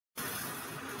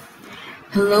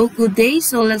Hello, good day.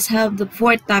 So let's have the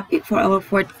fourth topic for our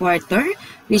fourth quarter,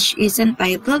 which is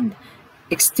entitled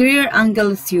Exterior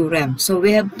Angle Theorem. So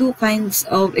we have two kinds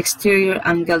of exterior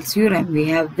angle theorem. We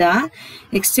have the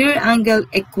exterior angle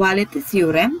equality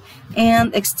theorem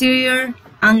and exterior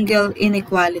angle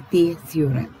inequality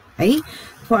theorem. Okay?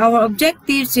 For our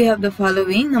objectives, we have the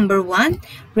following. Number one,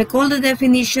 recall the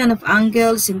definition of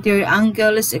angles, interior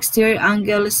angles, exterior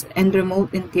angles, and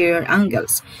remote interior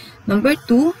angles. Number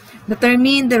two,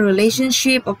 determine the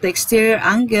relationship of the exterior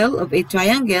angle of a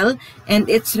triangle and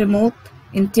its remote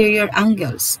interior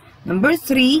angles. Number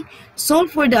three,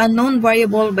 solve for the unknown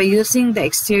variable by using the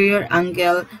exterior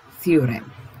angle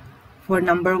theorem. For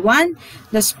number one,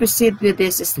 let's proceed with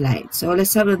this slide. So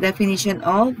let's have the definition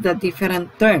of the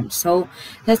different terms. So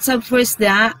let's have first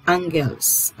the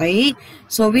angles. Okay?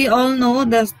 So we all know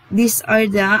that these are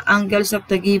the angles of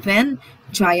the given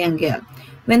triangle.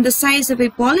 When the sides of a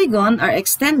polygon are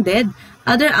extended,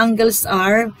 other angles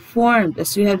are formed,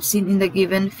 as we have seen in the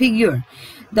given figure.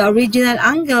 The original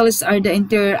angles are the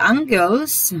interior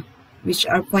angles, which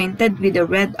are pointed with the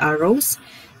red arrows,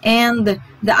 and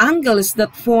the angles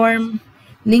that form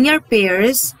linear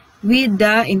pairs with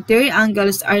the interior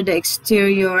angles are the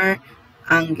exterior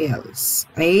angles.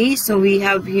 Okay, so we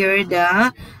have here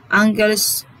the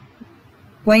angles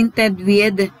pointed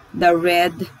with the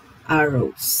red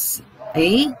arrows.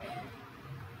 Okay.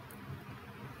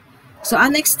 So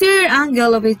an exterior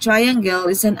angle of a triangle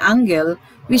is an angle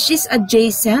which is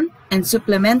adjacent and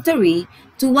supplementary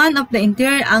to one of the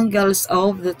interior angles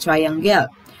of the triangle,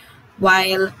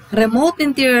 while remote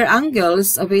interior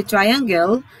angles of a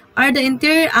triangle are the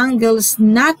interior angles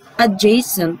not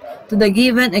adjacent to the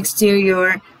given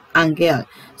exterior angle.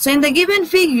 So in the given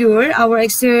figure, our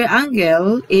exterior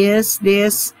angle is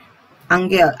this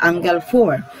angle, angle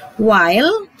 4,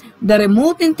 while the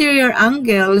remote interior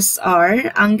angles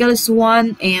are angles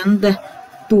 1 and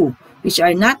 2, which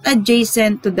are not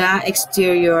adjacent to the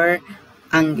exterior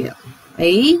angle.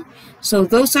 Okay? So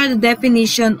those are the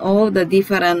definition of the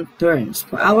different terms.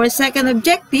 For our second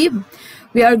objective,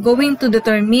 we are going to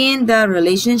determine the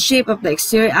relationship of the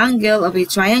exterior angle of a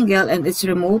triangle and its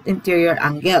remote interior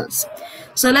angles.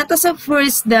 So let us have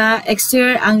first the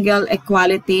exterior angle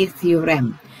equality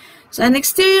theorem. So an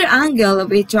exterior angle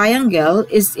of a triangle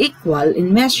is equal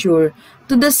in measure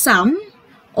to the sum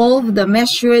of the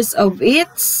measures of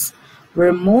its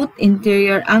remote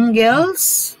interior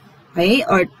angles, okay,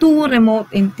 or two remote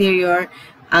interior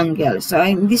angles. So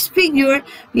in this figure,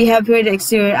 we have here the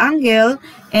exterior angle,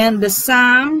 and the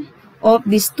sum of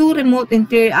these two remote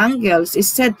interior angles is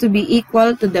said to be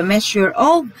equal to the measure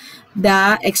of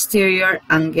the exterior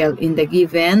angle in the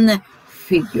given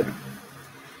figure.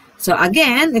 So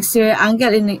again, exterior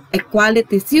angle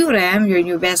inequality theorem, your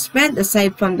new best friend,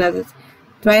 aside from the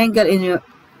triangle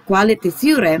inequality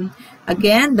theorem,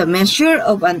 again, the measure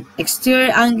of an exterior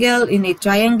angle in a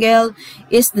triangle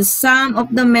is the sum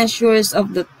of the measures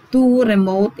of the two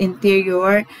remote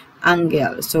interior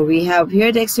angles. So we have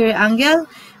here the exterior angle,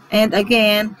 and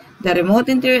again, the remote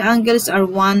interior angles are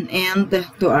 1 and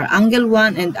 2, are angle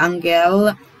 1 and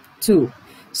angle 2.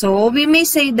 So we may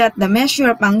say that the measure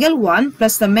of angle 1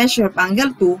 plus the measure of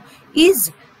angle 2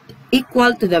 is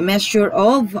equal to the measure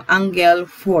of angle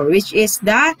 4, which is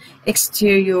the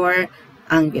exterior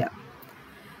angle.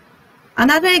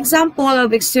 Another example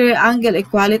of exterior angle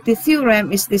equality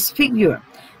theorem is this figure.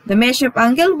 The measure of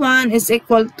angle 1 is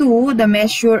equal to the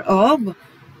measure of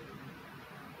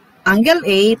angle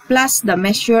A plus the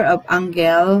measure of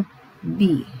angle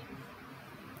B.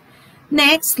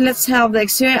 Next, let's have the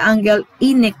exterior angle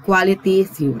inequality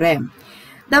theorem.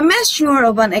 The measure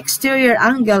of an exterior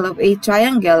angle of a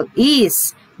triangle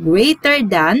is greater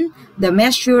than the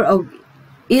measure of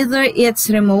either its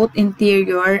remote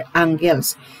interior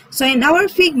angles. So in our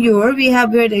figure, we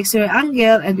have here the exterior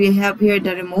angle and we have here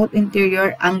the remote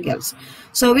interior angles.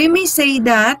 So we may say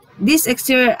that this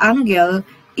exterior angle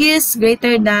is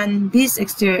greater than this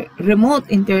remote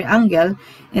interior angle,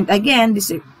 and again, this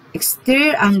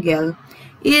exterior angle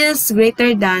is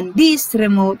greater than this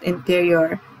remote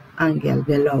interior angle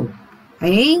below.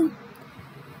 Okay?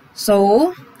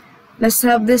 So, let's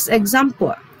have this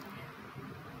example.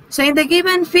 So, in the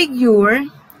given figure,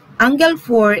 angle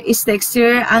 4 is the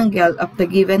exterior angle of the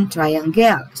given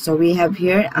triangle. So, we have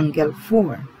here angle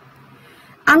 4.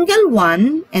 Angle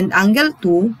 1 and angle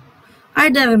 2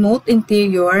 are the remote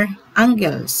interior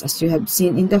angles, as you have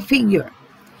seen in the figure.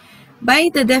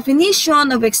 By the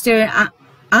definition of exterior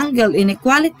angle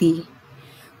inequality,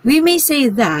 we may say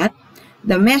that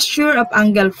the measure of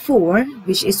angle 4,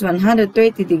 which is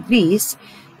 130 degrees,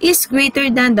 is greater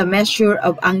than the measure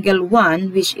of angle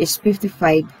 1, which is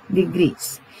 55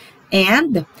 degrees.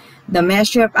 And the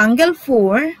measure of angle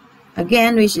 4,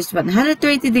 again, which is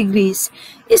 130 degrees,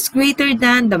 is greater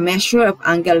than the measure of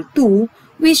angle 2,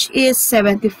 which is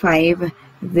 75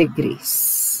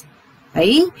 degrees.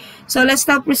 Okay? So let's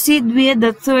now proceed with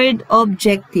the third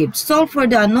objective. Solve for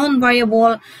the unknown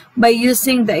variable by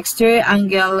using the exterior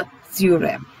angle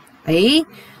theorem. Okay?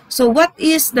 So what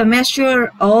is the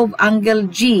measure of angle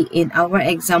G in our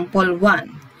example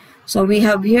 1? So we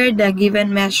have here the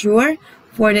given measure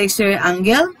for the exterior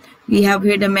angle. We have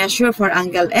here the measure for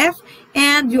angle F,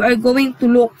 and you are going to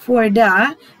look for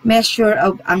the measure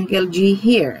of angle G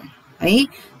here. Okay?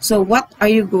 So what are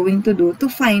you going to do to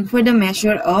find for the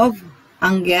measure of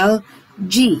angle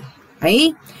G?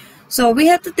 Okay? So we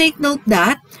have to take note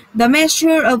that the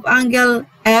measure of angle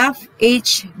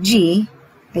FHG,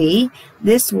 okay,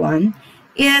 this one,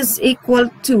 is equal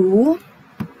to,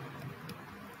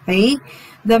 okay,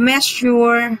 the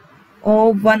measure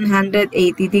of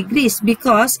 180 degrees,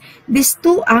 because these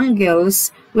two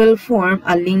angles will form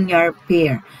a linear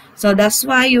pair. So that's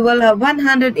why you will have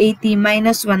 180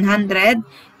 minus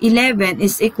 111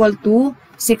 is equal to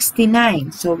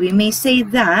 69. So we may say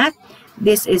that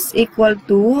this is equal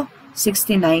to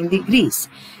 69 degrees.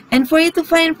 And for you to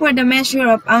find for the measure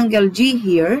of angle G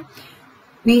here,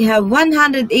 we have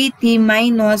 180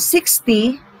 minus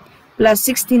 60 plus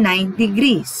 69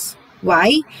 degrees.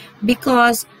 Why?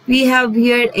 Because we have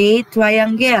here a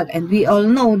triangle, and we all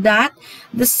know that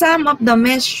the sum of the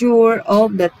measure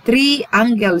of the three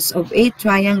angles of a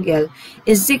triangle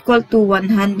is equal to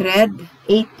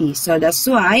 180. So that's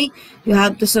why you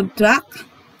have to subtract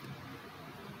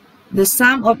the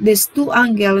sum of these two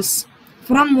angles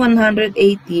from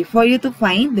 180 for you to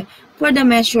find for the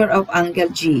measure of angle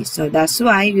G. So that's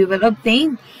why we will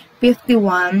obtain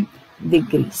 51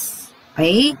 degrees.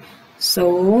 Okay?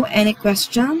 So, any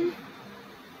question?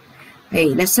 Okay,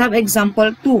 let's have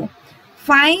example 2.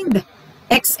 Find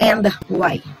x and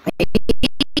y. Okay.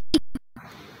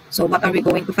 So, what are we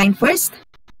going to find first?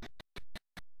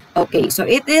 Okay, so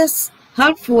it is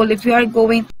helpful if you are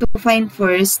going to find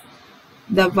first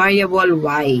the variable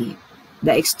y,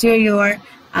 the exterior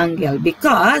angle,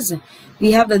 because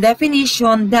we have the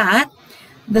definition that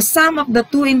the sum of the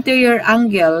two interior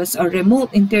angles or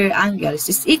remote interior angles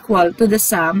is equal to the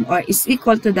sum or is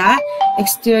equal to the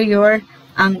exterior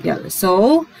angle.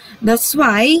 So that's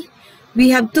why we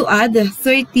have to add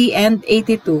 30 and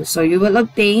 82. So you will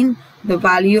obtain the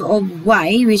value of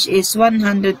y, which is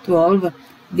 112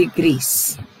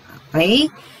 degrees. Okay?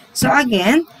 So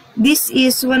again, this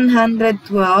is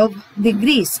 112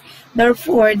 degrees.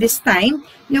 Therefore, this time,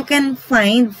 you can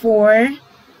find for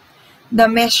the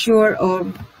measure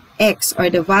of x or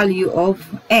the value of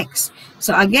x.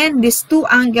 So again, these two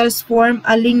angles form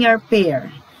a linear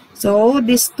pair. So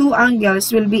these two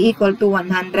angles will be equal to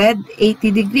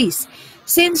 180 degrees.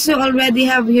 Since you already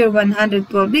have here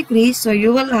 112 degrees, so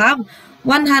you will have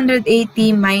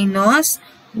 180 minus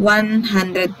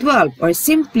 112, or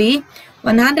simply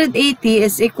 180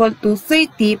 is equal to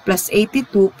 30 plus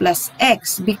 82 plus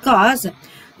x, because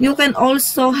you can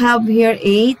also have here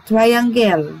a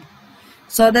triangle.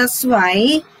 So that's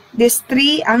why these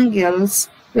three angles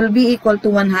will be equal to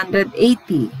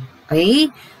 180. Okay?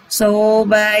 So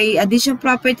by addition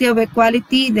property of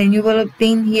equality, then you will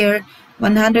obtain here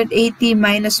 180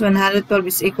 minus 112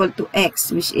 is equal to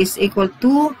x, which is equal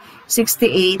to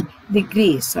 68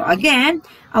 degrees. So again,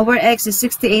 our x is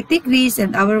 68 degrees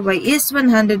and our y is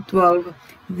 112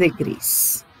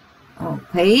 degrees.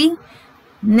 Okay?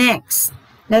 Next,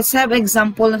 let's have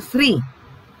example 3.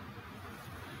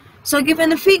 So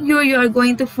given a figure, you are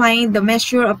going to find the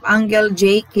measure of angle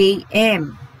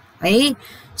JKM. Okay?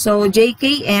 So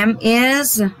JKM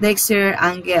is the exterior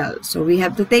angle. So we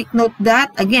have to take note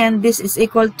that, again, this is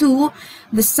equal to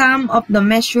the sum of the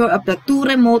measure of the two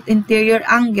remote interior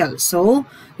angles. So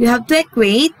you have to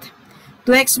equate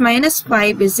 2x minus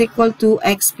 5 is equal to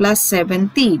x plus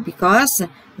 70 because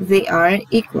they are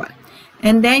equal.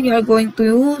 And then you are going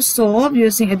to solve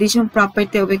using addition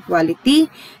property of equality.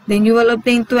 Then you will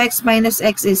obtain 2x minus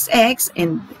x is x,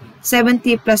 and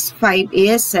 70 plus 5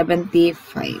 is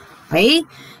 75. Okay?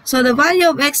 So the value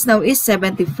of x now is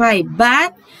 75.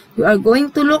 But you are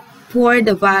going to look for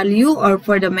the value or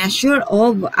for the measure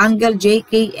of angle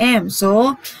JKM.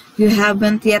 So you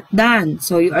haven't yet done.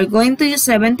 So you are going to use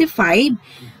 75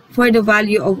 for the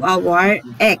value of our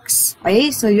x.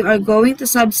 Okay? So you are going to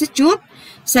substitute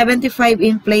 75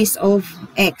 in place of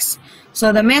x.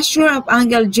 So the measure of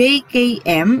angle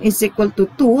JKM is equal to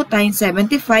 2 times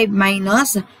 75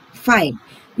 minus 5,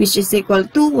 which is equal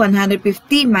to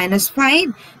 150 minus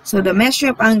 5. So the measure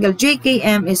of angle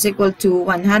JKM is equal to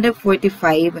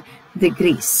 145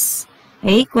 degrees.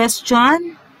 A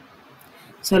question.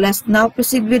 So let's now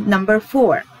proceed with number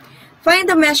 4. Find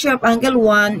the measure of angle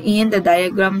 1 in the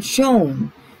diagram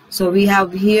shown. So we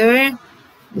have here,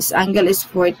 this angle is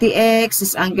 40x,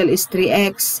 this angle is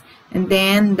 3x, and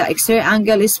then the exterior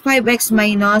angle is 5x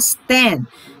minus 10.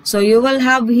 So you will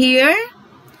have here,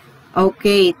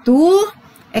 okay, to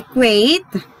equate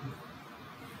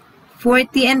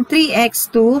 40 and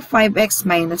 3x to 5x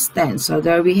minus 10. So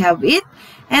there we have it.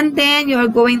 And then you are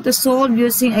going to solve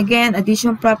using, again,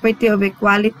 addition property of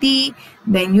equality.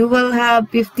 Then you will have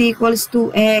 50 equals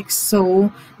 2x.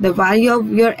 So the value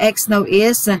of your x now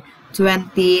is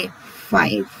 25.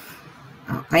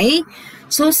 Okay?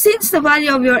 So since the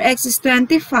value of your x is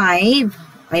 25,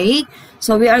 okay,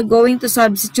 so we are going to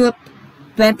substitute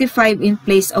 25 in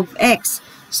place of x.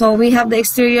 So we have the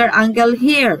exterior angle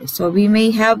here. So we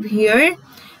may have here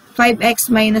 5x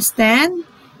minus 10.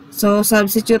 So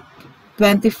substitute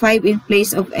 25 in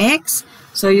place of x.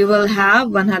 So you will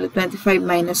have 125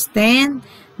 minus 10.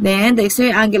 Then the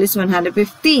exterior angle is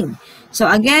 115. So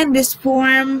again, these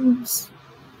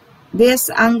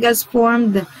angles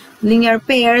formed linear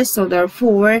pairs. So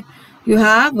therefore, you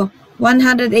have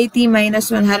 180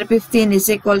 minus 115 is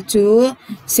equal to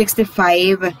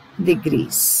 65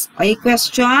 degrees. Okay,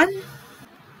 question?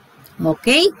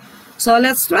 Okay, so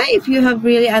let's try if you have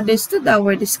really understood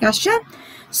our discussion.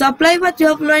 So apply what you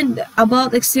have learned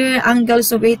about exterior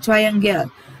angles of a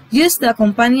triangle. Use the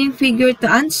accompanying figure to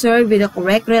answer with the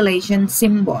correct relation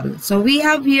symbol. So we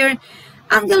have here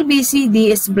angle BCD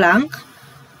is blank,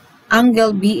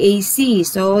 angle BAC.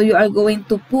 So you are going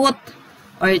to put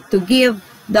or to give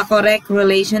the correct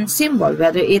relation symbol,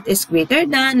 whether it is greater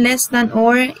than, less than,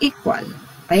 or equal.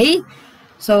 Okay?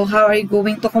 So how are you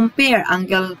going to compare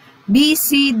angle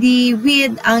BCD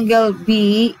with angle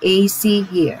BAC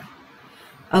here?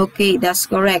 Okay, that's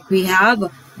correct. We have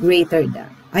greater than.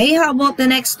 Okay, how about the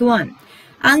next one?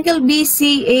 Angle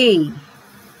BCA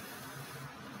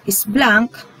is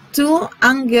blank to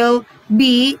angle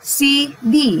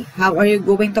BCD. How are you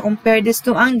going to compare these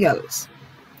two angles?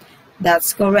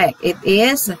 That's correct. It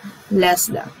is less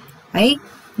than. Okay,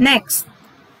 next.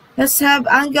 Let's have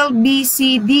angle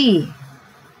BCD.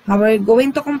 How are you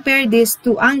going to compare this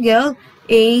to angle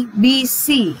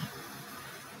ABC?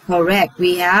 Correct.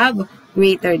 We have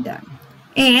greater than.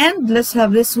 And let's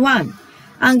have this one.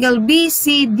 Angle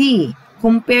BCD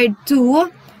compared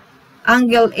to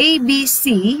angle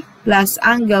ABC plus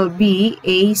angle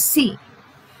BAC.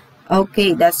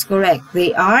 Okay, that's correct.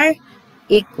 They are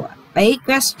equal. A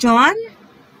question.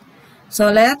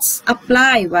 So let's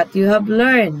apply what you have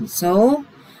learned. So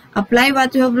apply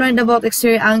what you have learned about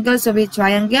exterior angles of a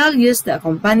triangle. Use the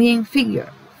accompanying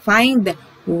figure. Find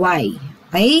y.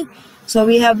 Okay? So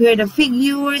we have here the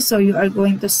figure. So you are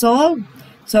going to solve.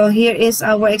 So here is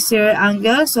our exterior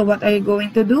angle. So what are you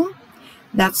going to do?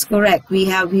 That's correct. We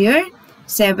have here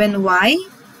 7y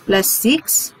plus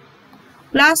 6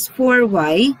 plus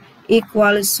 4y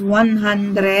equals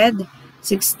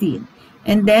 116.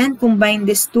 And then combine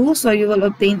these two. So you will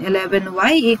obtain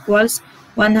 11y equals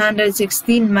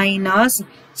 116 minus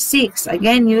 6.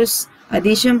 Again, use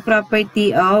addition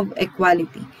property of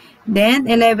equality. Then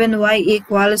 11y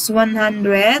equals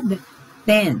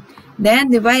 110. Then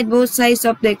divide both sides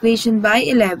of the equation by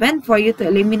 11 for you to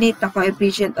eliminate the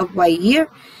coefficient of y here.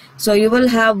 So you will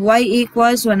have y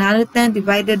equals 110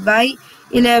 divided by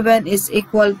 11 is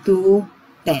equal to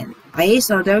 10. Okay,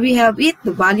 so there we have it.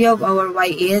 The value of our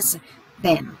y is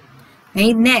 10.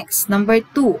 Okay, next, number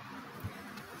 2.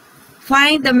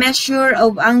 Find the measure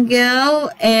of angle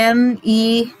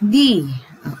MED.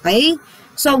 Okay,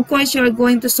 so of course you're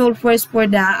going to solve first for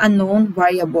the unknown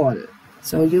variable.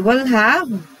 So you will have,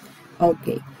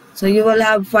 okay, so you will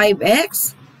have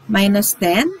 5x minus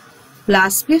 10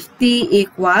 plus 50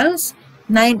 equals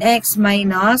 9x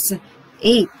minus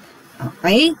 8.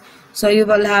 Okay, so you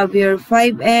will have your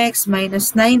 5x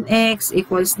minus 9x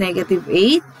equals negative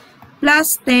 8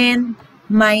 plus 10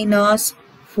 minus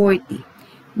 40.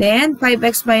 Then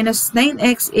 5x minus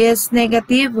 9x is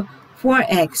negative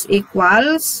 4x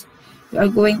equals, you are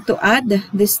going to add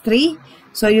this 3.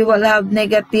 So you will have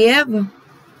negative,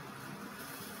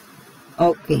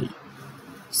 okay.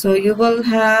 So you will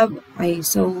have, okay,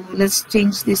 so let's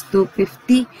change this to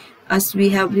 50 as we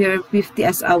have here 50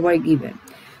 as our given.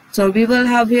 So we will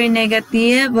have here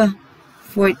negative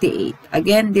 48.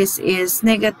 Again, this is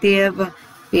negative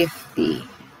 50.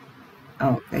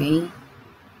 Okay.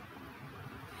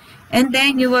 And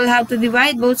then you will have to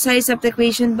divide both sides of the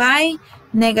equation by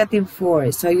negative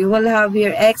 4. So you will have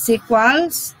here x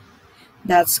equals,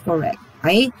 that's correct.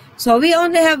 Okay? So we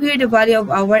only have here the value of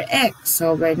our x.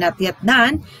 So we're not yet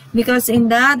done because in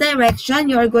the direction,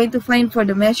 you are going to find for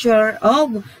the measure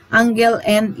of angle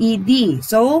NED.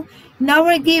 So in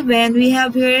our given, we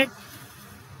have here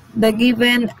the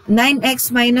given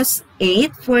 9x minus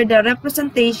 8 for the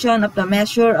representation of the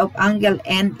measure of angle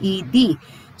NED.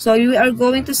 So we are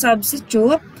going to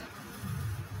substitute.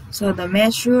 So the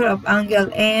measure of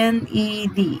angle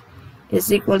NED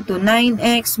is equal to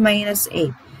 9x minus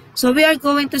 8. So we are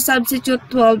going to substitute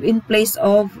 12 in place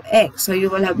of x. So you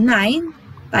will have 9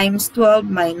 times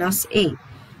 12 minus 8.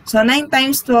 So 9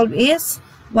 times 12 is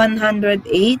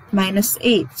 108 minus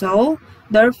 8. So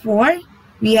therefore,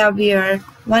 we have here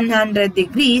 100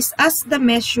 degrees as the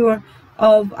measure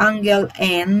of angle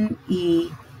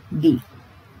NED.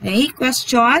 Okay,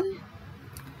 question?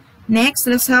 Next,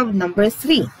 let's have number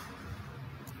 3.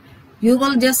 You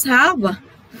will just have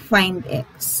find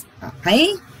x.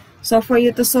 Okay? So for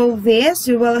you to solve this,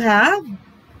 you will have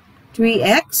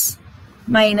 3x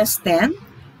minus 10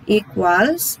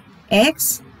 equals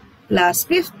x plus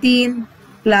 15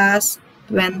 plus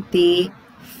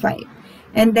 25.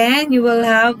 And then you will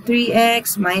have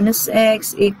 3x minus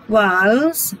x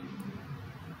equals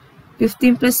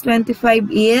 15 plus 25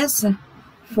 is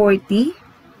 40.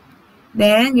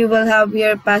 Then you will have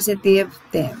here positive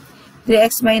 10.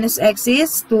 3x minus x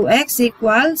is 2x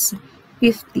equals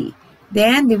 50.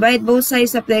 Then divide both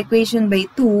sides of the equation by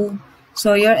 2.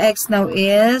 So your x now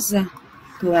is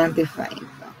 25.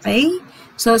 Okay?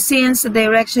 So since the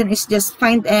direction is just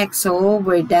find x, so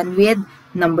we're done with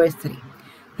number 3.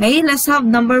 Okay, let's have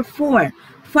number 4.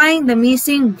 Find the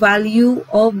missing value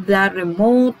of the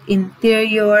remote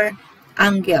interior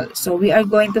angle. So we are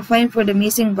going to find for the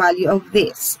missing value of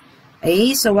this.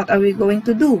 Okay, so what are we going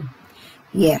to do?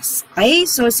 Yes. Okay,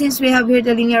 so since we have here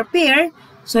the linear pair,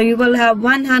 so you will have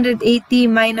 180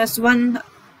 minus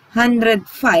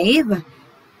 105.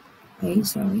 Okay,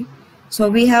 sorry. So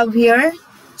we have here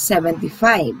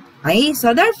 75. Okay,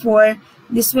 so therefore,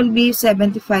 this will be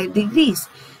 75 degrees.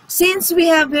 Since we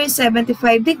have here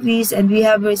 75 degrees and we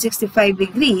have here 65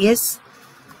 degrees,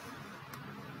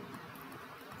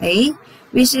 okay,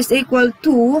 which is equal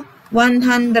to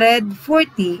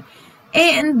 140,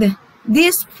 and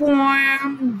this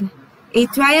formed a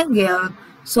triangle,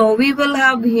 so we will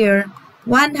have here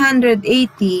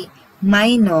 180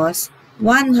 minus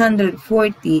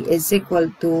 140 is equal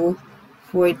to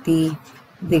 40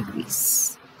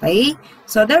 degrees. Okay,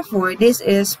 so therefore this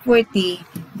is 40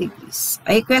 degrees.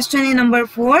 Okay, question in number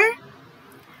 4.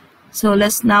 So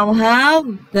let's now have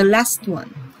the last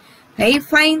one. Okay,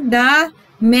 find the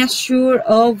measure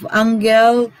of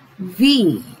angle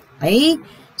V. Okay,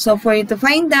 so for you to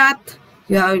find that,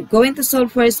 you are going to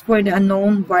solve first for the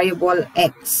unknown variable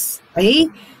x. Okay,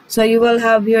 so you will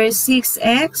have here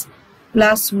 6x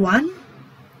plus 1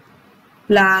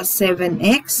 plus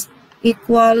 7x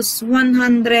equals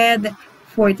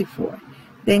 144.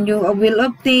 Then you will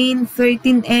obtain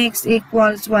 13x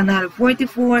equals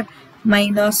 144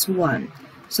 minus 1.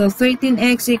 So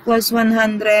 13x equals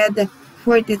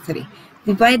 143.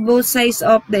 Divide both sides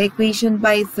of the equation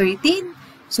by 13.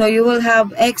 So you will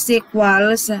have x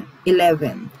equals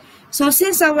 11. So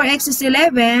since our x is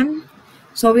 11,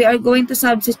 so we are going to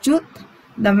substitute.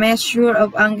 The measure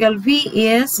of angle V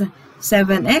is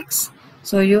 7x.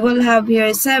 So you will have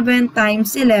here 7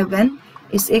 times 11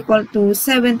 is equal to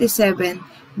 77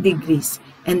 degrees.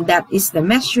 And that is the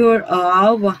measure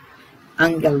of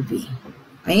angle V.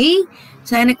 Okay?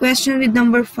 So any question with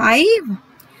number 5?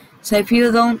 So if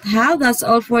you don't have, that's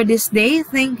all for this day.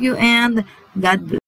 Thank you and God bless.